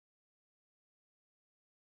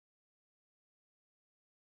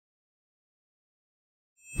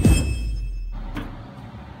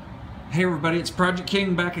Hey everybody, it's Project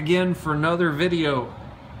King back again for another video.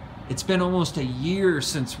 It's been almost a year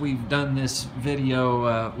since we've done this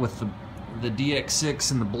video with the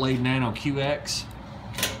DX6 and the Blade Nano QX,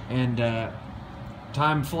 and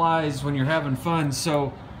time flies when you're having fun.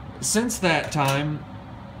 So since that time,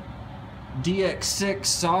 DX6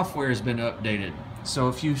 software has been updated. So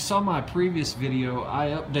if you saw my previous video, I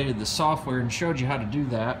updated the software and showed you how to do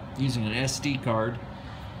that using an SD card.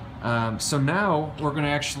 So now we're going to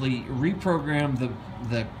actually reprogram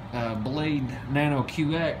the Blade Nano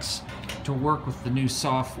QX to work with the new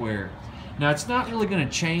software. Now it's not really going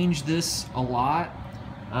to change this a lot.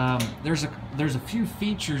 There's a few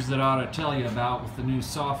features that I ought to tell you about with the new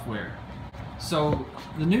software. So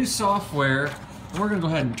the new software, we're going to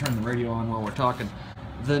go ahead and turn the radio on while we're talking.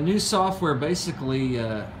 The new software basically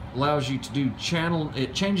allows you to do channel,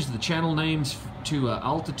 it changes the channel names to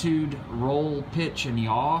altitude, roll, pitch, and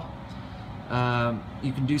yaw.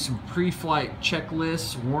 You can do some pre-flight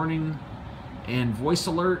checklists, warning, and voice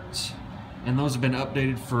alerts, and those have been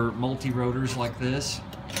updated for multi-rotors like this.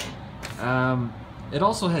 It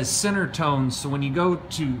also has center tones, so when you go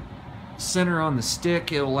to center on the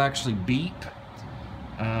stick, it will actually beep.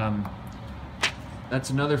 That's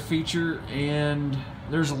another feature, and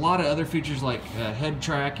there's a lot of other features like head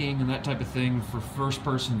tracking and that type of thing for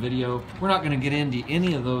first-person video. We're not going to get into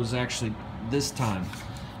any of those actually this time.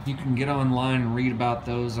 You can get online and read about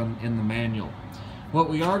those in the manual. What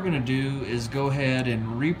we are going to do is go ahead and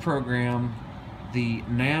reprogram the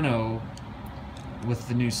Nano with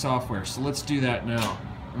the new software. So let's do that now.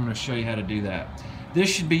 I'm going to show you how to do that. This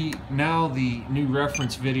should be now the new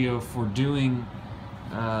reference video for doing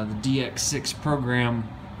the DX6 program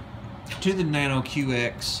to the Nano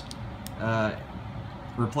QX,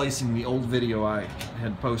 replacing the old video I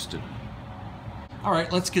had posted.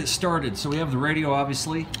 Alright, let's get started. So we have the radio,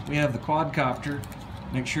 obviously. We have the quadcopter.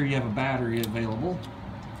 Make sure you have a battery available.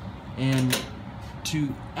 And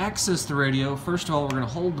to access the radio, first of all, we're going to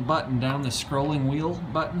hold the button down, the scrolling wheel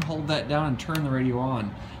button, hold that down and turn the radio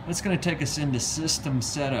on. That's going to take us into system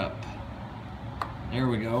setup. There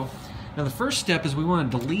we go. Now the first step is we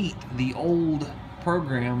want to delete the old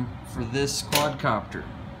program for this quadcopter.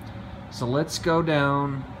 So let's go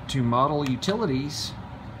down to Model Utilities,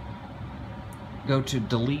 go to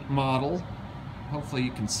Delete Model. Hopefully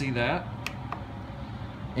you can see that.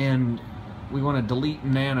 And we want to delete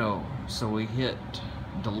Nano. So we hit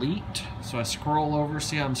delete. So I scroll over,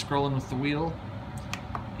 see how I'm scrolling with the wheel,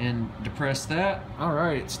 and depress that.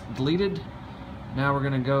 Alright, it's deleted. Now we're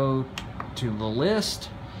going to go to the list.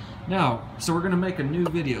 Now, so we're going to make a new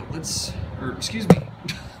video. Excuse me.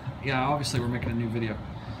 Yeah, obviously we're making a new video.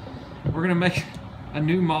 We're going to make a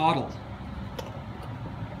new model.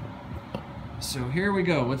 So here we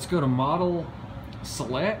go. Let's go to Model,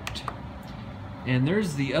 Select, and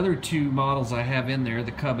there's the other two models I have in there,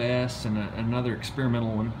 the Cub S and another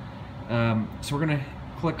experimental one. So we're going to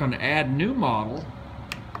click on Add New Model,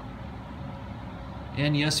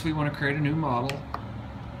 and yes, we want to create a new model.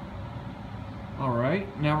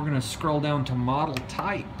 Alright, now we're going to scroll down to Model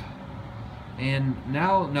Type, and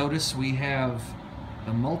now notice we have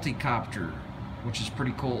a multi-copter, which is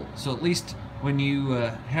pretty cool. So at least when you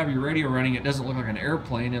have your radio running, it doesn't look like an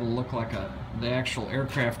airplane, it'll look like the actual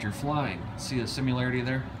aircraft you're flying. See the similarity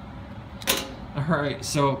there? Alright,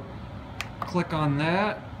 so click on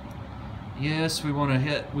that. Yes, we want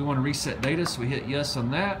to reset data, so we hit yes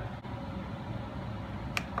on that.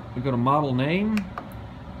 We go to Model Name,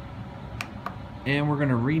 and we're going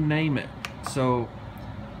to rename it. So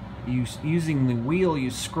using the wheel,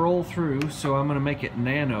 you scroll through, so I'm going to make it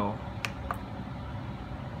Nano.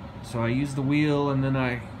 So I use the wheel and then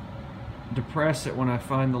I depress it when I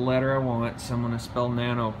find the letter I want. So I'm going to spell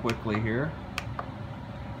Nano quickly here,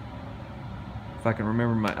 if I can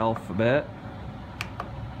remember my alphabet.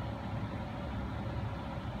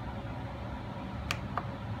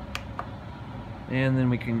 And then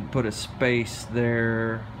we can put a space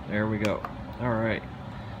there. There we go. Alright,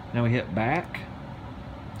 now we hit back.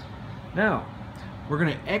 Now, we're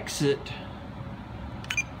going to exit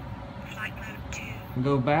flight mode 2 and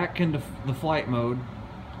go back into the flight mode.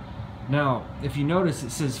 Now, if you notice,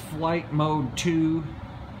 it says flight mode 2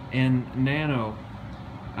 and Nano.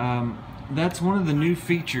 That's one of the new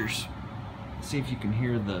features. Let's see if you can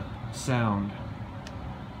hear the sound.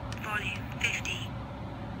 volume 50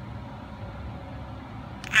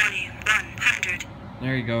 volume 100.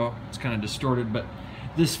 There you go. It's kind of distorted, but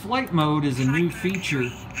this flight mode is a new feature.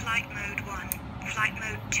 Flight mode 1, flight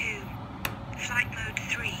mode 2, flight mode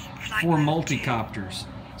 3, for multi-copters.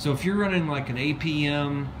 So if you're running like an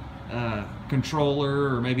APM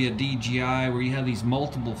controller or maybe a DJI where you have these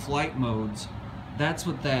multiple flight modes, that's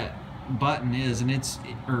what that button is, and it's,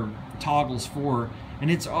 or toggles for, and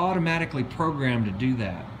it's automatically programmed to do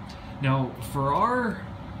that. Now for our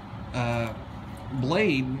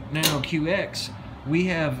Blade Nano QX, we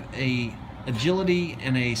have a agility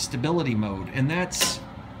and a stability mode, and that's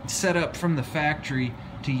set up from the factory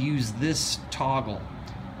to use this toggle.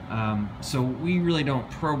 So we really don't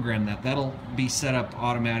program that. That'll be set up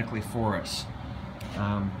automatically for us.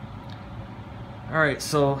 Alright,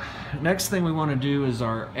 so next thing we want to do is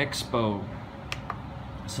our Expo.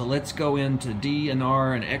 So let's go into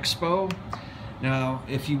DNR and Expo. Now,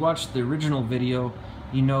 if you watched the original video,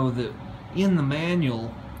 you know that in the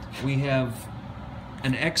manual we have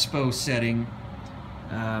an Expo setting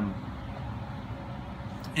and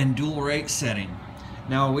dual rate setting.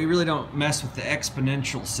 Now, we really don't mess with the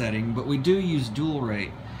exponential setting, but we do use dual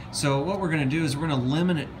rate. So what we're going to do is we're going to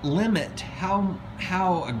limit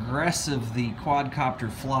how aggressive the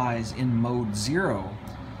quadcopter flies in mode 0.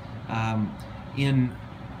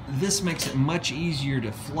 This makes it much easier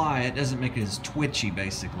to fly. It doesn't make it as twitchy,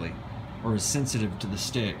 basically, or as sensitive to the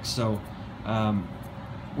stick. So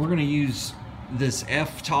we're going to use this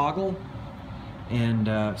F toggle,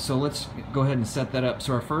 and so let's go ahead and set that up.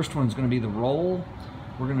 So our first one is going to be the roll.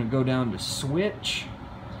 We're going to go down to switch,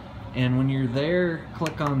 and when you're there,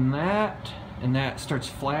 click on that, and that starts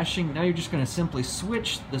flashing. Now you're just going to simply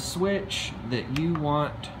switch the switch that you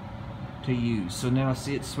want to use. So now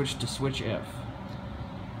see, it switched to switch F.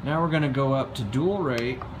 Now we're going to go up to dual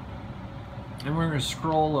rate, and we're going to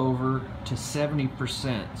scroll over to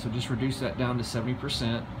 70%. So just reduce that down to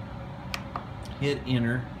 70%. Hit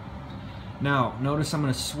enter. Now notice I'm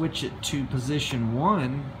going to switch it to position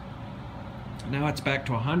 1. Now it's back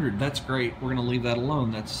to 100. That's great. We're going to leave that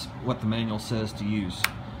alone. That's what the manual says to use.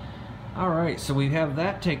 Alright, so we have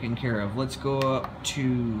that taken care of. Let's go up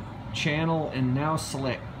to channel and now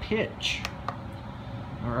select pitch.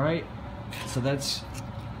 Alright, so that's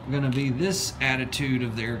going to be this attitude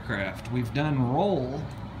of the aircraft. We've done roll.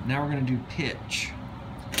 Now we're going to do pitch.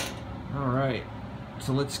 Alright,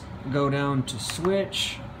 so let's go down to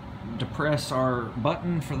switch, depress our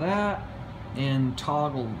button for that, and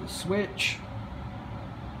toggle the switch.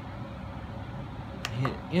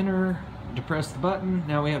 Hit enter, depress the button.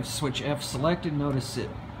 Now we have switch F selected. Notice it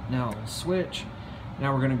now switch.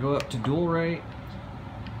 Now we're going to go up to dual rate.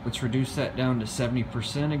 Let's reduce that down to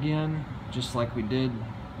 70% again, just like we did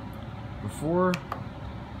before.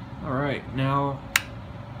 Alright, now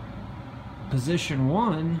position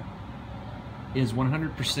 1 is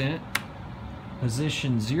 100%.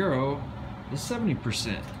 Position 0 is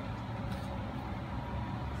 70%.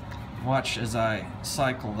 Watch as I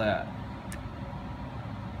cycle that.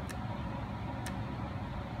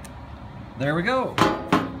 There we go.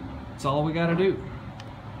 That's all we got to do.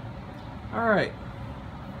 Alright.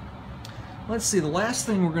 Let's see, the last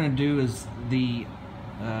thing we're going to do is the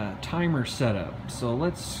timer setup. So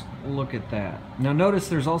let's look at that. Now notice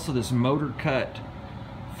there's also this motor cut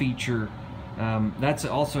feature. That's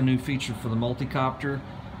also a new feature for the multicopter.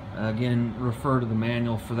 Again, refer to the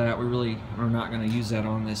manual for that. We really are not going to use that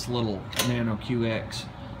on this little Nano QX.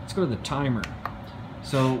 Let's go to the timer.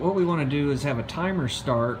 So what we want to do is have a timer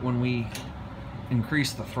start when we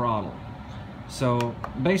increase the throttle. So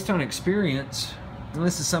based on experience, and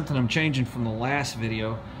this is something I'm changing from the last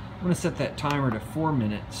video, I'm going to set that timer to 4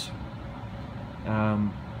 minutes.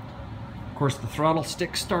 Of course, the throttle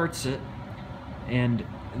stick starts it, and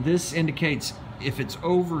this indicates if it's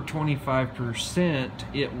over 25%,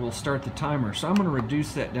 it will start the timer. So I'm going to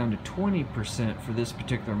reduce that down to 20% for this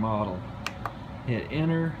particular model. Hit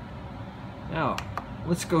enter. Now,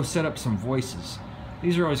 let's go set up some voices.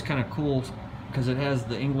 These are always kind of cool because it has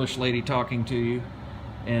the English lady talking to you.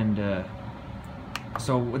 And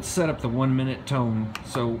so let's set up the 1 minute tone.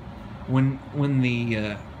 So when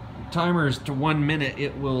the timer is to 1 minute,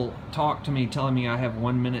 it will talk to me telling me I have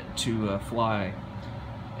 1 minute to fly.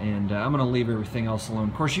 And I'm going to leave everything else alone.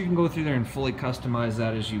 Of course, you can go through there and fully customize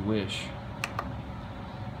that as you wish.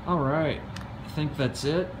 Alright, I think that's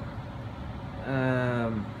it. Now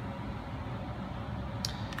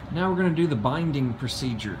we're going to do the binding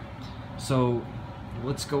procedure. So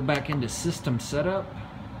let's go back into system setup.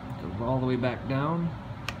 Go all the way back down.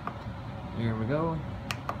 There we go.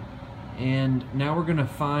 And now we're going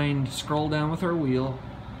to scroll down with our wheel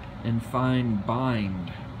and find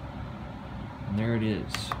bind. And there it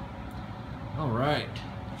is. Alright,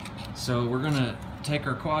 so we're going to take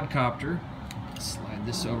our quadcopter, slide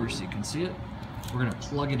this over so you can see it. We're going to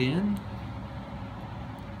plug it in,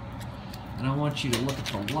 and I want you to look at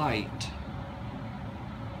the light.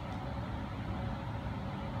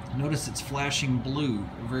 Notice it's flashing blue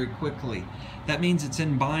very quickly. That means it's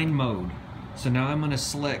in bind mode. So now I'm going to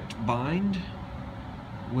select bind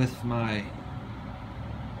with my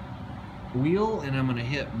wheel, and I'm going to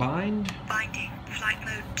hit bind. Binding, flight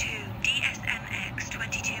mode 2, DSMX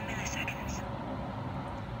 22 milliseconds.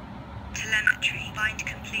 Telemetry, bind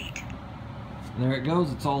complete. There it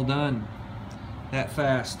goes, it's all done. That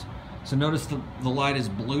fast. So notice the light is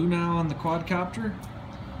blue now on the quadcopter,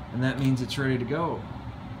 and that means it's ready to go.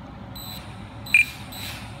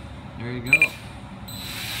 There you go.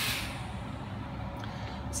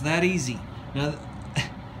 It's that easy. Now,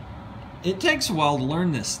 it takes a while to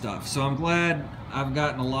learn this stuff, so I'm glad I've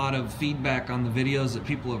gotten a lot of feedback on the videos that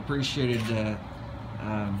people appreciated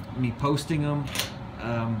me posting them.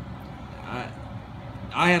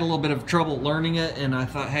 I had a little bit of trouble learning it, and I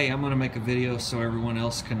thought, hey, I'm going to make a video so everyone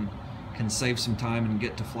else can save some time and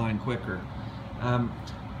get to flying quicker.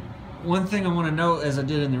 One thing I want to note, as I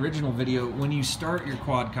did in the original video, when you start your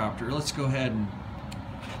quadcopter, let's go ahead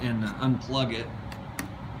and unplug it.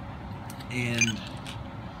 And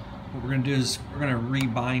what we're going to do is we're going to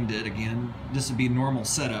rebind it again. This would be normal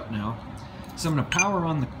setup now. So I'm going to power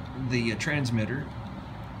on the transmitter.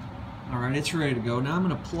 Alright, it's ready to go. Now I'm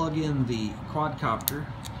going to plug in the quadcopter,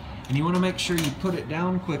 and you want to make sure you put it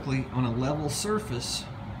down quickly on a level surface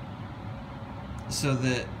so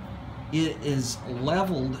that it is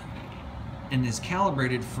leveled and is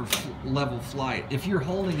calibrated for level flight. If you're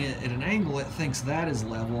holding it at an angle, it thinks that is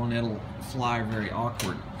level and it'll fly very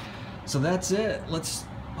awkward. So that's it. Let's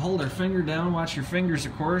hold our finger down, watch your fingers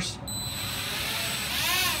of course,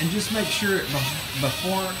 and just make sure it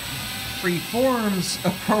preforms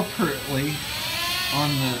appropriately on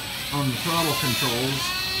the throttle controls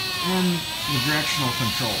and the directional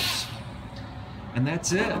controls. And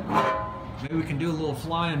that's it. Maybe we can do a little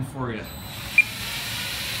flying for you.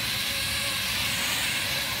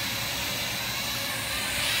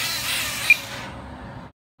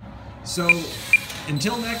 So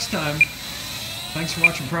until next time, thanks for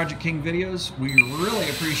watching Project King videos. We really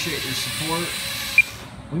appreciate your support.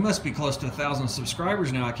 We must be close to 1,000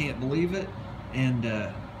 subscribers now. I can't believe it. And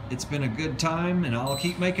it's been a good time, and I'll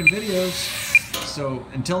keep making videos. So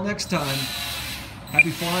until next time, happy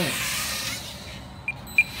flying.